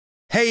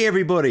Hey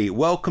everybody,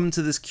 welcome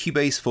to this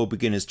Cubase for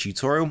Beginners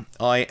tutorial.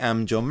 I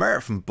am John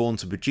Merritt from Born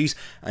to Produce,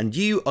 and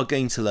you are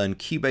going to learn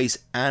Cubase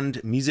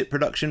and music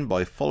production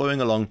by following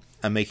along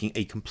and making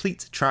a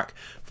complete track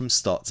from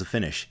start to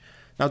finish.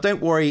 Now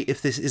don't worry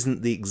if this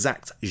isn't the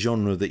exact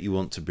genre that you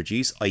want to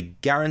produce. I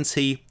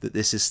guarantee that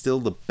this is still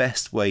the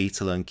best way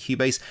to learn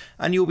Cubase,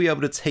 and you'll be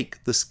able to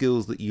take the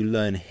skills that you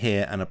learn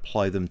here and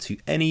apply them to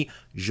any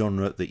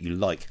genre that you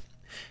like.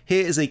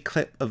 Here is a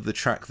clip of the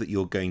track that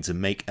you're going to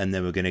make, and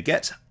then we're going to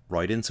get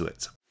right into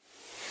it.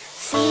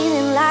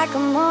 Feeling like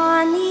I'm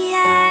on the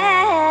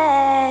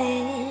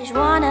edge,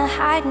 wanna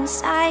hide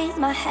inside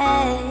my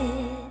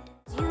head.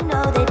 You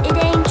know that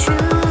it ain't true.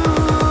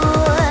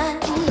 I'm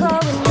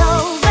going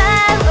over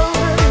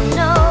and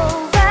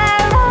over.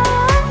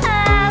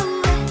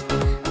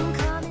 I'm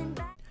coming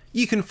back.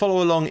 You can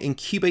follow along in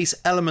Cubase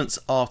Elements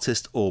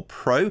Artist or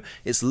Pro.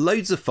 It's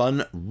loads of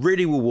fun,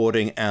 really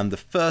rewarding, and the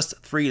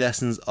first 3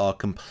 lessons are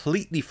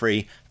completely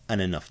free and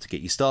enough to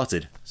get you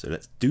started. So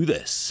let's do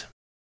this.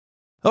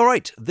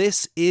 Alright,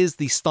 this is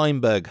the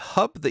Steinberg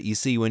hub that you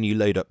see when you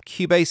load up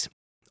Cubase.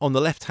 On the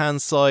left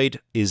hand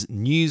side is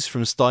news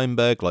from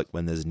Steinberg, like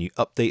when there's a new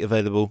update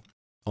available.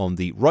 On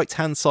the right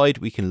hand side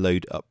we can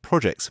load up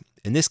projects.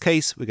 In this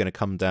case we're going to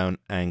come down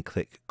and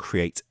click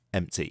Create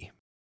Empty.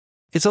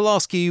 It'll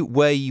ask you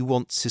where you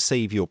want to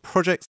save your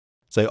project.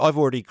 So I've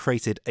already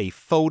created a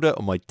folder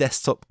on my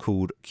desktop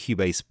called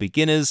Cubase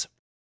Beginners.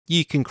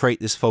 You can create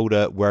this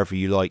folder wherever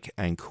you like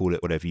and call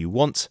it whatever you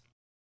want,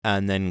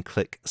 and then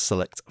click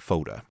Select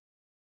Folder.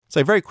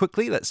 So very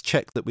quickly, let's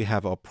check that we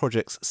have our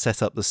projects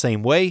set up the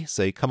same way.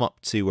 So come up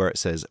to where it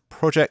says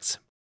Project,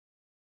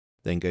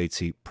 then go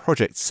to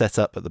Project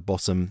Setup at the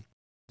bottom.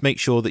 Make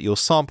sure that your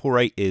sample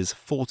rate is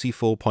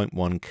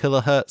 44.1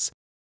 kilohertz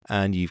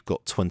and you've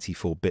got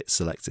 24-bit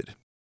selected.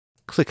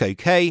 Click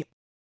OK.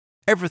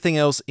 Everything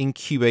else in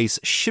Cubase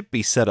should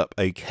be set up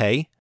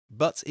OK.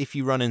 But if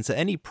you run into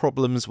any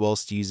problems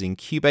whilst using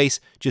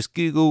Cubase, just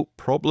Google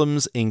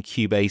problems in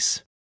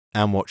Cubase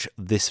and watch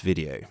this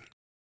video.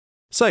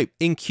 So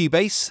in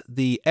Cubase,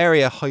 the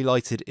area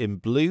highlighted in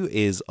blue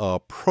is our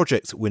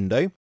project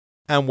window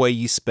and where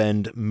you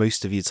spend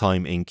most of your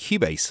time in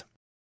Cubase.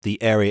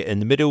 The area in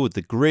the middle with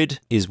the grid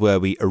is where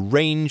we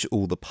arrange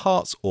all the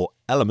parts or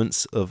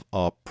elements of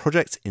our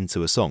project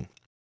into a song.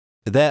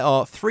 There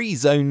are 3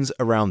 zones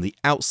around the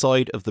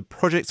outside of the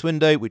project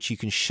window which you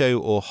can show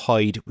or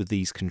hide with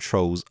these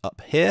controls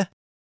up here.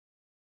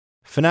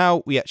 For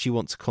now, we actually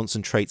want to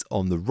concentrate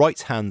on the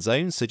right-hand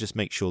zone, so just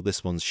make sure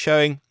this one's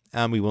showing,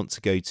 and we want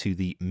to go to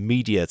the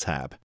Media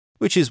tab,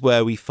 which is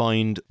where we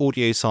find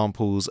audio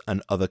samples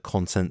and other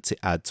content to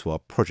add to our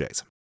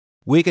project.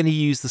 We're going to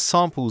use the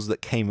samples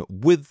that came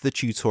with the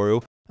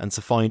tutorial, and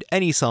to find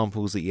any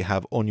samples that you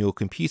have on your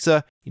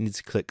computer, you need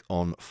to click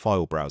on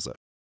File Browser.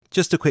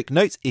 Just a quick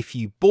note, if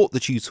you bought the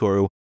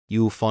tutorial,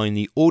 you will find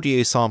the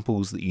audio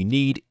samples that you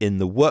need in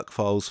the work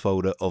files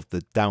folder of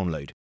the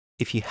download.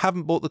 If you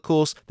haven't bought the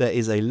course, there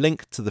is a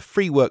link to the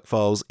free work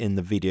files in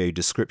the video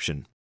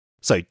description.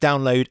 So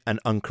download and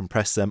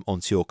uncompress them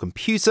onto your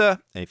computer.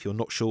 And if you're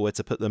not sure where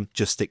to put them,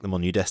 just stick them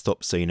on your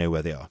desktop so you know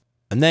where they are.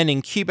 And then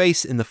in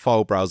Cubase, in the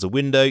file browser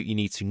window, you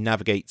need to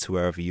navigate to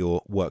wherever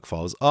your work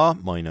files are.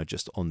 Mine are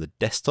just on the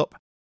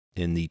desktop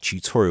in the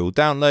tutorial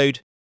download.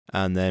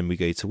 And then we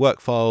go to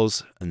work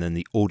files and then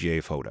the audio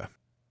folder.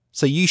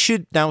 So you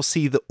should now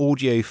see the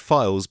audio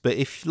files, but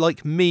if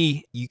like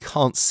me, you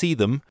can't see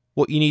them,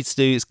 what you need to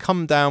do is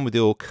come down with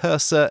your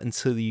cursor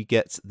until you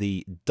get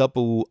the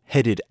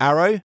double-headed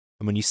arrow.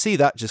 And when you see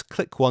that, just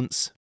click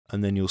once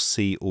and then you'll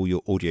see all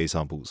your audio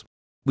samples.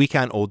 We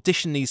can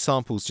audition these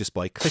samples just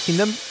by clicking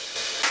them.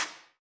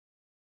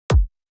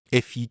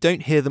 If you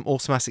don't hear them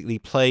automatically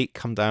play,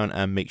 come down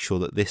and make sure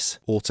that this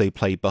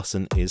autoplay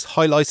button is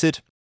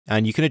highlighted.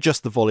 And you can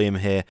adjust the volume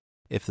here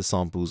if the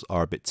samples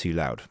are a bit too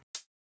loud.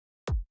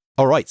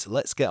 All right,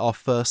 let's get our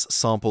first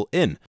sample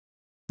in.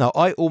 Now,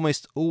 I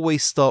almost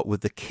always start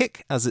with the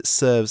kick as it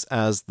serves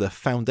as the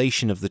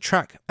foundation of the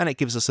track and it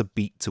gives us a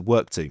beat to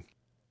work to.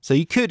 So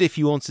you could, if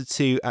you wanted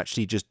to,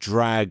 actually just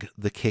drag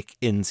the kick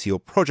into your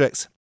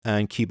project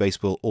and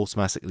Cubase will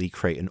automatically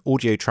create an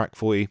audio track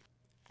for you.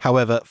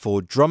 However,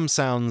 for drum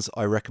sounds,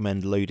 I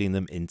recommend loading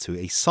them into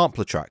a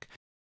sampler track.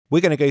 We're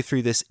going to go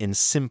through this in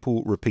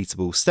simple,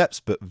 repeatable steps,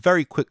 but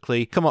very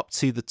quickly come up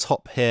to the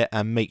top here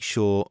and make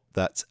sure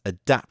that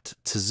Adapt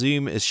to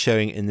Zoom is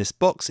showing in this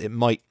box. It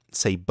might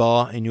say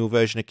bar in your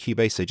version of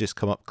Cubase, so just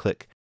come up,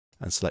 click,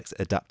 and select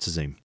Adapt to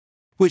Zoom,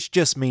 which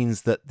just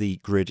means that the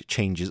grid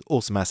changes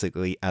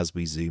automatically as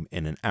we zoom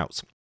in and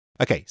out.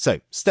 Okay, so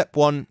step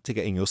 1 to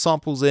getting your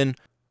samples in,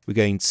 we're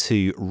going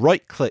to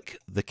right-click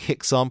the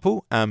kick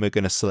sample and we're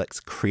going to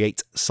select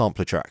Create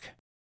Sampler Track.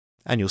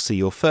 And you'll see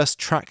your first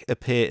track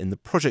appear in the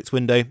project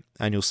window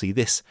and you'll see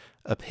this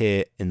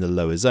appear in the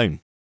lower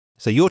zone.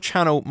 So your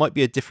channel might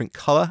be a different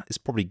color, it's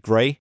probably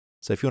gray.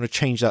 So if you want to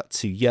change that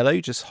to yellow,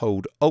 just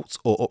hold Alt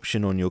or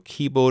Option on your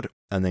keyboard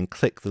and then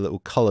click the little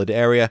colored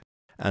area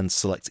and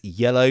select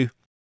yellow.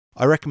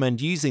 I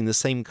recommend using the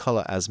same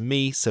color as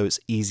me so it's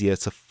easier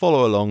to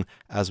follow along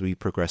as we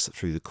progress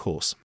through the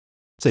course.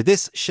 So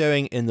this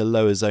showing in the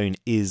lower zone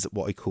is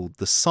what I call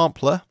the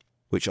sampler,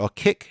 which our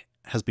kick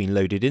has been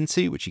loaded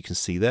into, which you can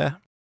see there.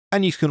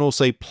 And you can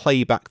also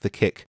play back the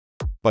kick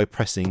by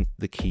pressing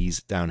the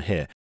keys down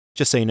here.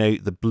 Just so you know,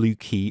 the blue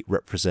key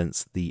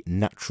represents the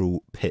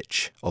natural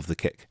pitch of the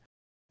kick.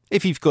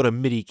 If you've got a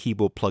MIDI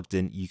keyboard plugged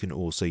in, you can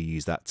also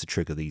use that to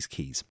trigger these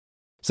keys.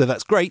 So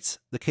that's great,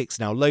 the kick's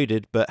now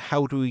loaded, but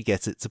how do we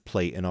get it to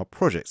play in our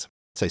project?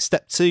 So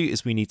step 2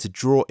 is we need to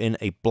draw in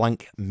a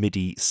blank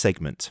MIDI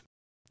segment.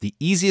 The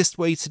easiest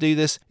way to do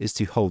this is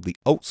to hold the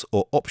Alt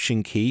or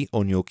Option key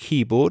on your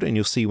keyboard, and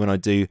you'll see when I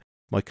do,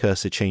 my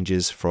cursor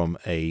changes from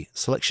a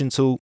selection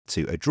tool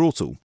to a draw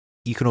tool.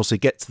 You can also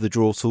get to the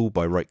draw tool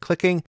by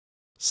right-clicking,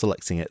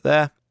 selecting it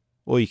there,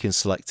 or you can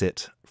select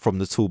it from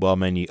the toolbar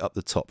menu up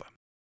the top.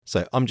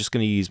 So I'm just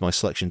going to use my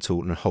selection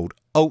tool and hold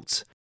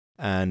Alt,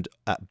 and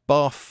at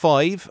bar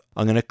 5,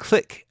 I'm going to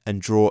click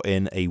and draw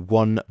in a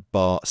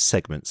 1-bar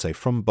segment. So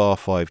from bar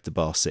 5 to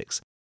bar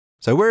 6.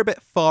 So we're a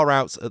bit far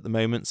out at the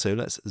moment, so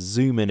let's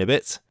zoom in a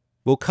bit.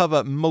 We'll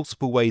cover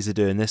multiple ways of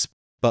doing this,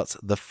 but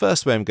the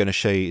first way I'm going to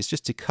show you is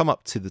just to come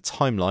up to the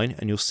timeline,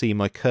 and you'll see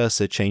my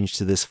cursor change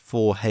to this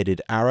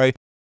 4-headed arrow.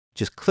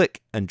 Just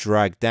click and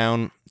drag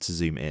down to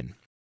zoom in.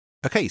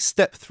 Okay,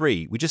 step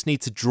 3, we just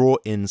need to draw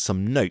in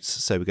some notes.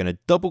 So we're going to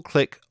double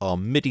click our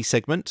MIDI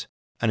segment,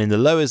 and in the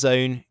lower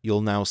zone, you'll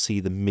now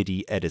see the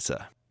MIDI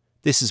editor.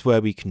 This is where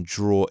we can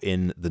draw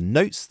in the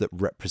notes that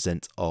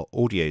represent our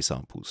audio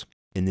samples,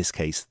 in this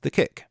case, the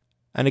kick.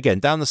 And again,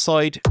 down the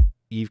side,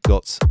 you've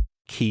got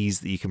keys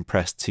that you can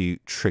press to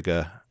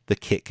trigger the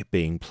kick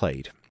being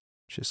played.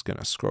 Just going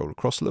to scroll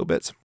across a little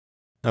bit.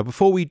 Now,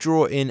 before we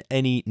draw in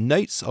any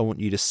notes, I want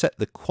you to set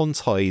the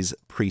quantize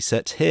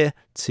preset here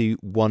to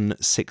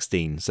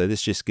 116. So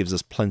this just gives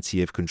us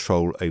plenty of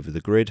control over the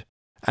grid.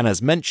 And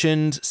as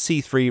mentioned,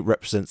 C3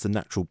 represents the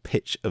natural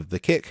pitch of the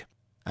kick.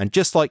 And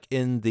just like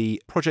in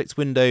the project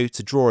window,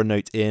 to draw a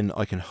note in,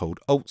 I can hold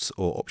Alt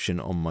or Option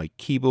on my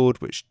keyboard,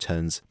 which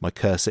turns my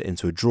cursor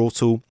into a draw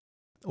tool.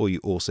 Or you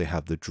also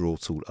have the draw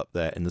tool up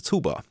there in the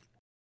toolbar.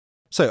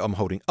 So I'm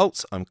holding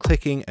Alt, I'm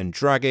clicking and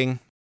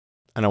dragging.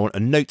 And I want a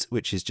note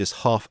which is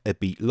just half a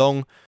beat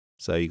long.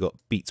 So you got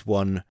beat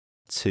 1,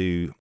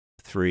 2,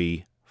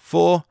 3,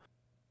 4.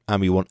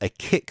 And we want a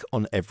kick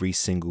on every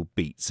single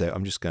beat. So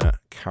I'm just going to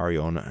carry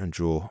on and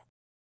draw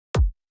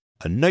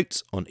a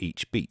note on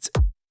each beat.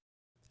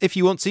 If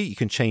you want to, you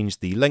can change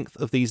the length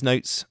of these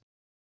notes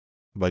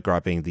by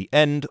grabbing the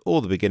end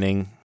or the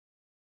beginning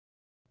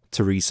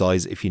to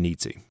resize if you need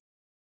to.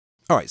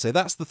 All right, so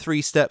that's the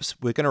 3 steps.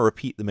 We're going to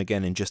repeat them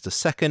again in just a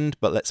second,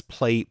 but let's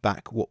play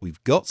back what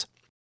we've got.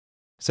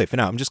 So for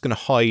now, I'm just going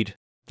to hide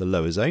the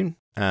lower zone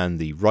and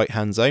the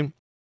right-hand zone.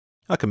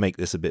 I can make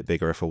this a bit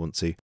bigger if I want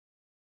to.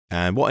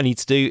 And what I need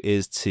to do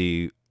is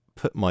to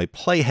put my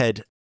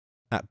playhead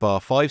at bar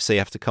 5. So you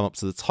have to come up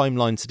to the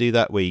timeline to do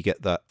that, where you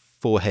get that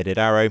 4-headed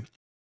arrow,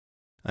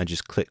 and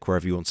just click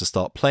wherever you want to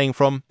start playing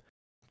from.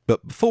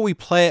 But before we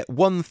play it,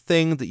 one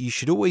thing that you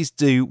should always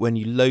do when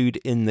you load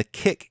in the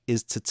kick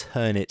is to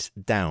turn it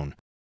down.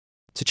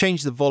 To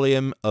change the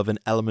volume of an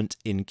element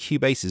in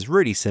Cubase is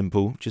really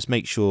simple. Just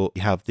make sure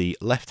you have the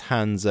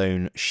left-hand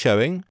zone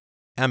showing,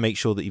 and make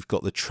sure that you've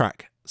got the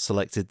track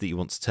selected that you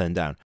want to turn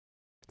down.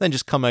 Then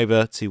just come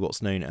over to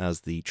what's known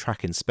as the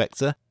track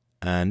inspector,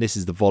 and this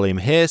is the volume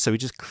here. So we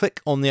just click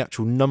on the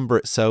actual number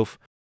itself,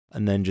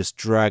 and then just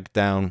drag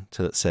down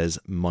till it says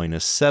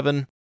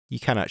 -7. You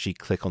can actually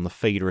click on the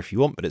fader if you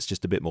want, but it's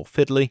just a bit more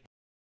fiddly.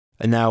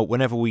 And now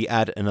whenever we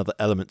add another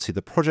element to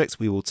the project,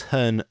 we will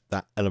turn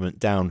that element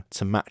down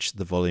to match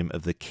the volume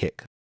of the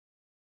kick.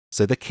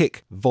 So the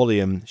kick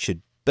volume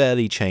should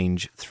barely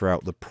change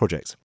throughout the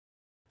project.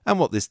 And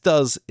what this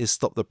does is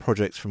stop the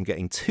project from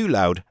getting too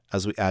loud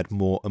as we add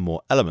more and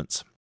more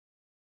elements.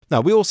 Now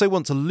we also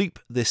want to loop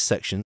this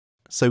section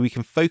so we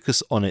can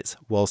focus on it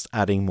whilst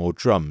adding more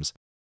drums.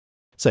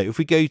 So if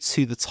we go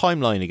to the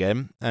timeline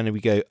again, and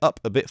we go up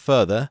a bit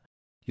further,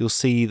 you'll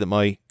see that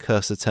my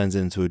cursor turns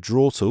into a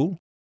draw tool.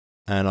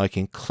 And I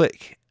can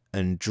click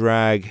and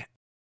drag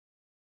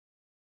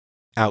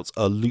out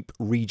a loop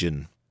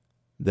region.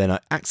 Then I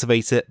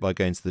activate it by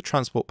going to the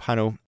transport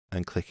panel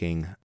and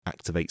clicking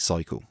Activate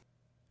Cycle.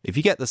 If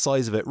you get the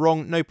size of it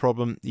wrong, no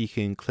problem. You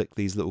can click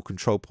these little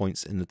control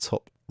points in the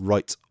top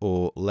right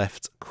or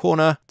left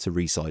corner to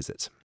resize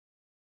it.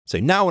 So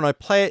now when I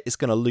play it, it's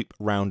going to loop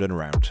round and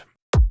around.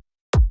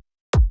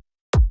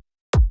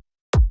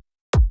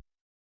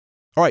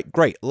 All right,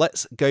 great.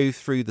 Let's go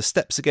through the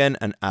steps again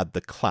and add the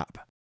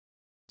clap.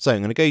 So I'm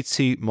going to go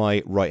to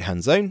my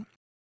right-hand zone,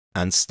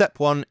 and step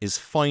 1 is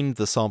find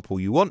the sample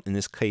you want. In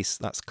this case,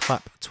 that's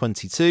clap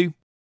 22.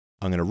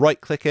 I'm going to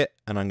right-click it,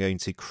 and I'm going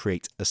to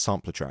create a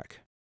sampler track.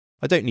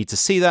 I don't need to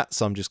see that,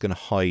 so I'm just going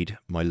to hide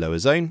my lower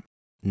zone.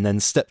 And then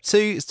step 2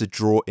 is to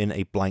draw in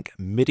a blank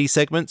MIDI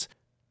segment.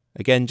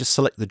 Again, just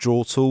select the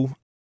draw tool.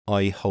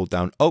 I hold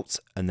down Alt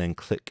and then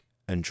click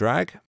and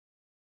drag.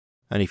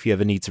 And if you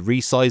ever need to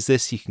resize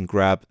this, you can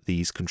grab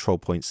these control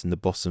points in the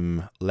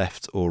bottom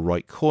left or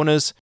right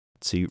corners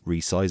to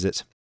resize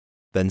it.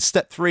 Then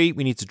step 3,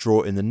 we need to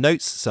draw in the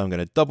notes. So I'm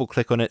going to double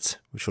click on it,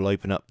 which will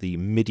open up the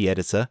MIDI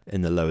editor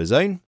in the lower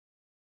zone.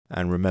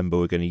 And remember,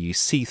 we're going to use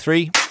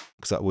C3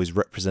 because that always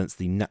represents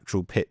the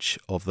natural pitch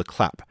of the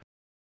clap.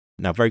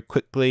 Now, very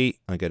quickly,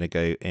 I'm going to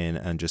go in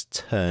and just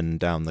turn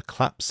down the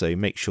clap. So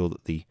make sure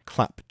that the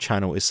clap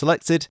channel is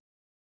selected.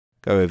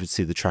 Go over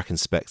to the track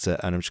inspector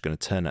and I'm just going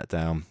to turn that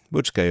down.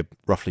 We'll just go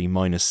roughly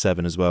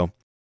 -7 as well,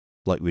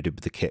 like we did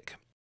with the kick.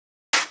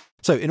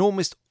 So in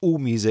almost all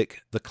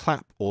music, the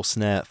clap or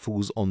snare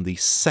falls on the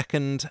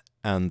 2nd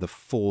and the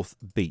 4th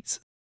beat.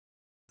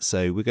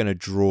 So we're going to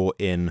draw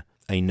in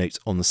a note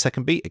on the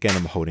 2nd beat. Again,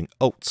 I'm holding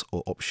Alt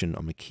or Option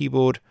on my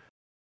keyboard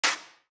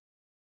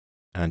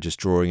and just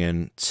drawing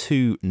in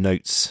 2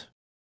 notes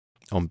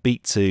on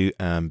beat 2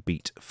 and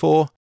beat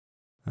 4.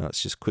 Now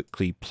let's just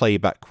quickly play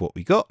back what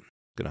we got.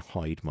 I'm going to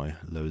hide my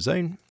lower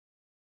zone.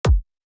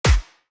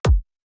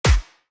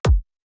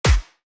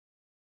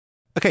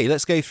 Okay,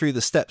 let's go through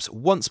the steps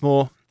once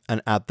more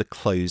and add the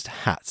closed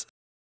hat.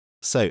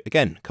 So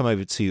again, come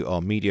over to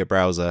our media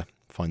browser,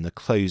 find the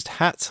closed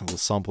hat or the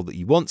sample that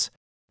you want,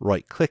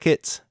 right click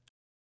it,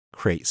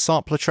 create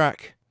sampler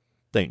track.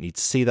 Don't need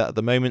to see that at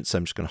the moment, so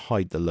I'm just going to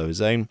hide the lower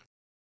zone.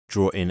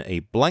 Draw in a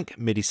blank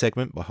MIDI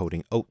segment by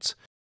holding Alt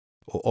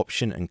or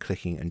Option and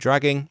clicking and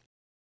dragging.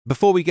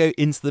 Before we go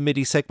into the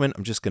MIDI segment,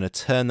 I'm just going to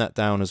turn that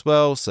down as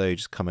well. So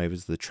just come over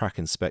to the track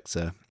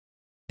inspector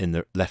in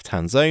the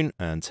left-hand zone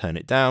and turn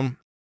it down.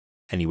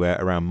 Anywhere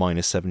around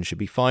 -7 should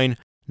be fine.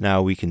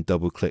 Now we can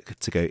double click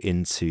to go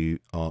into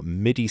our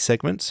MIDI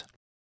segment.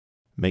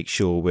 Make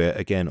sure we're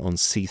again on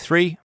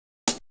C3.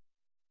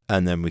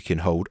 And then we can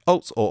hold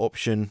Alt or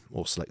Option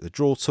or select the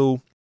draw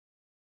tool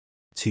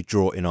to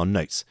draw in our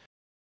notes.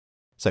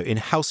 So in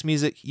house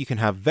music, you can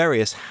have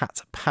various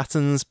hat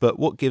patterns, but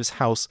what gives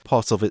house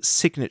part of its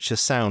signature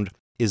sound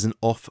is an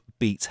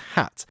offbeat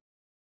hat.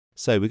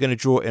 So we're going to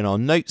draw in our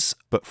notes,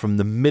 but from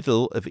the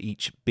middle of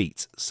each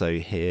beat. So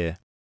here,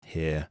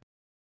 here,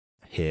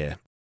 here,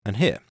 and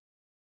here.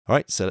 All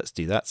right, so let's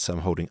do that. So I'm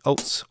holding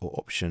Alt or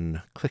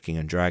Option, clicking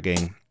and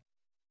dragging.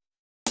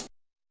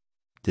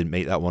 Didn't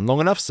make that one long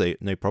enough, so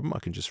no problem. I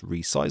can just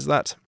resize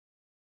that.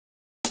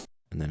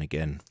 And then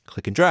again,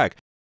 click and drag.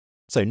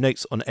 So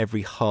notes on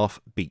every half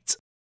beat.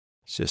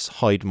 Let's just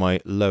hide my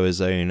lower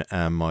zone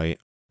and my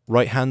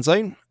right-hand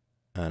zone.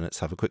 And let's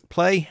have a quick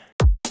play.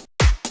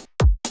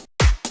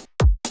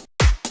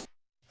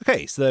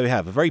 Okay, so there we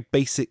have a very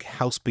basic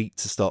house beat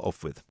to start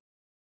off with.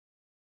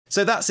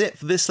 So that's it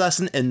for this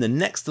lesson. In the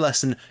next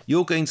lesson,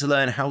 you're going to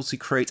learn how to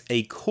create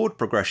a chord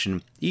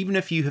progression, even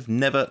if you have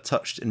never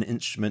touched an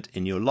instrument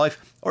in your life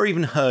or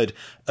even heard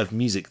of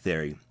music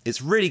theory.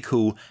 It's really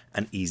cool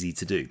and easy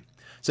to do.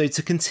 So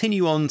to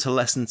continue on to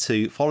lesson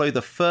 2, follow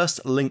the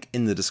first link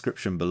in the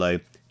description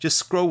below. Just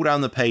scroll down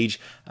the page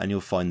and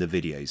you'll find the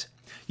videos.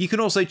 You can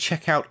also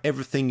check out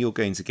everything you're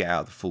going to get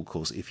out of the full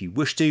course if you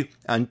wish to.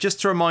 And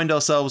just to remind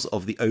ourselves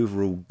of the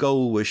overall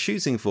goal we're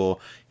shooting for,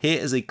 here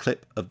is a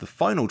clip of the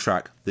final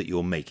track that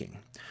you're making.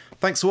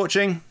 Thanks for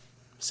watching.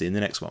 See you in the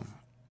next one.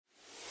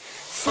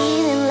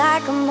 Feeling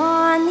like I'm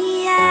on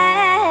the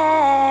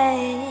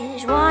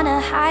edge, wanna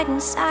hide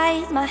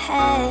inside my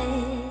head.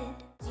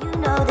 You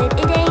know that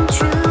it ain't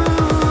true.